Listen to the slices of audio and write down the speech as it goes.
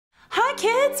Hi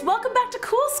kids, welcome back to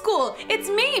Cool School. It's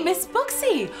me, Miss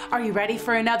Booksy. Are you ready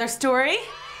for another story?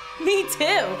 Me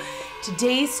too.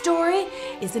 Today's story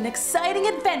is an exciting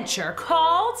adventure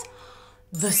called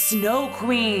The Snow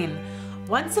Queen.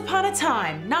 Once upon a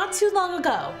time, not too long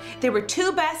ago, there were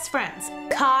two best friends,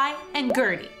 Kai and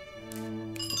Gertie.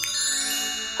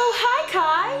 Oh, hi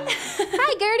Kai.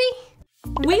 Hi Gertie.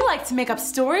 We like to make up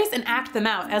stories and act them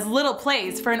out as little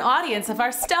plays for an audience of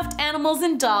our stuffed animals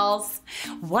and dolls.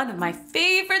 One of my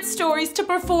favorite stories to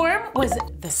perform was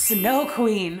The Snow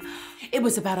Queen. It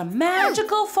was about a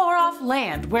magical far-off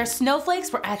land where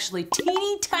snowflakes were actually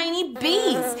teeny tiny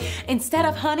bees. Instead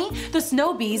of honey, the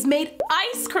snow bees made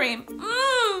ice cream.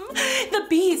 The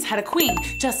bees had a queen,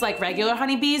 just like regular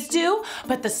honeybees do,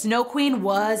 but the Snow Queen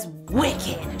was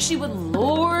wicked. She would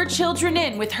lure children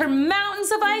in with her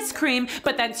mountains of ice cream,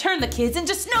 but then turn the kids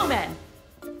into snowmen.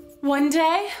 One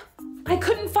day, I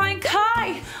couldn't find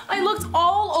Kai. I looked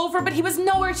all over, but he was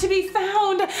nowhere to be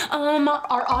found.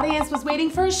 Our audience was waiting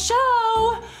for a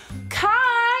show.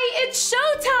 Kai, it's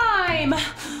showtime!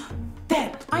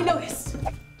 Then I noticed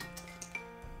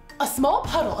a small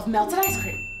puddle of melted ice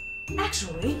cream.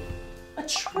 Actually, a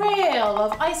trail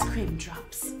of ice cream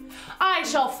drops. I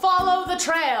shall follow the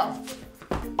trail.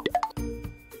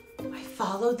 I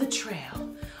followed the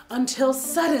trail until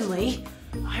suddenly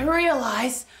I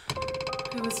realized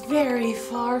I was very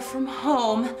far from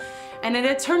home, and it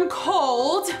had turned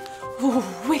cold. Ooh,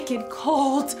 wicked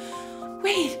cold.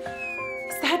 Wait,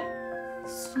 is that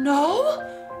snow?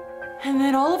 And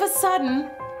then all of a sudden,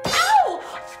 ow!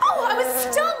 Oh, I was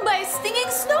stung by a stinging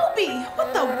snow bee.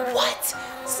 What the what?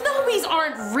 Snow bees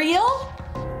aren't real?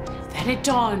 Then it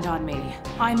dawned on me.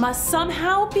 I must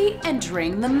somehow be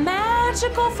entering the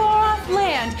magical far-off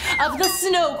land of the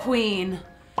Snow Queen.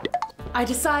 I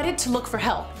decided to look for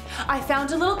help. I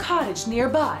found a little cottage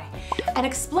nearby and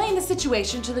explained the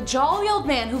situation to the jolly old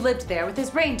man who lived there with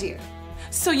his reindeer.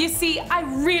 So you see, I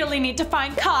really need to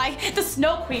find Kai. The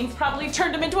Snow Queen's probably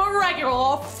turned him into a regular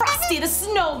old Frosty the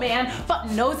Snowman,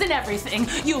 button nose and everything.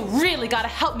 You really gotta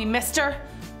help me, mister.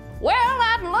 Well,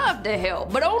 I'd love to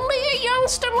help, but only a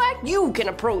youngster like you can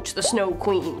approach the Snow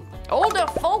Queen. Older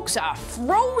folks are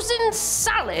frozen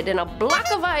solid in a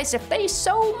block of ice if they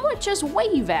so much as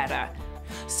wave at her.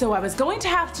 So I was going to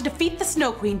have to defeat the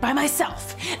Snow Queen by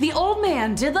myself. The old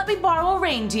man did let me borrow a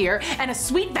reindeer and a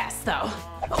sweet vest, though.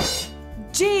 Oh,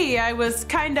 gee, I was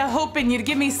kinda hoping you'd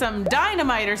give me some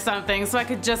dynamite or something so I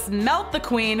could just melt the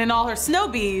queen and all her snow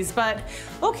bees, but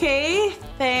okay,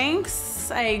 thanks,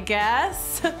 I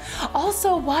guess.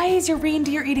 Also, why is your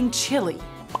reindeer eating chili?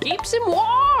 Keeps him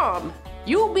warm.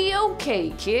 You'll be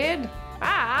okay, kid.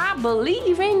 I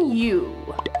believe in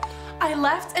you. I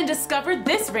left and discovered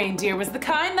this reindeer was the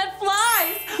kind that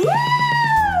flies.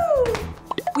 Woo!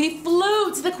 We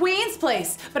flew to the Queen's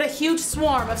place, but a huge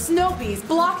swarm of snow bees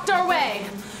blocked our way.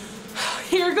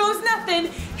 Here goes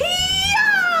nothing.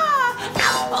 Hee-yah!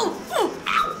 Ow! Oh!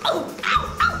 Ow! Oh!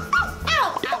 Ow! Ow! Ow!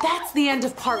 Ow! That's the end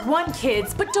of part 1,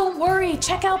 kids, but don't worry,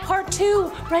 check out part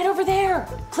 2, right over there.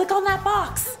 Click on that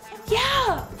box.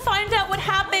 Yeah, find out what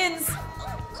happens.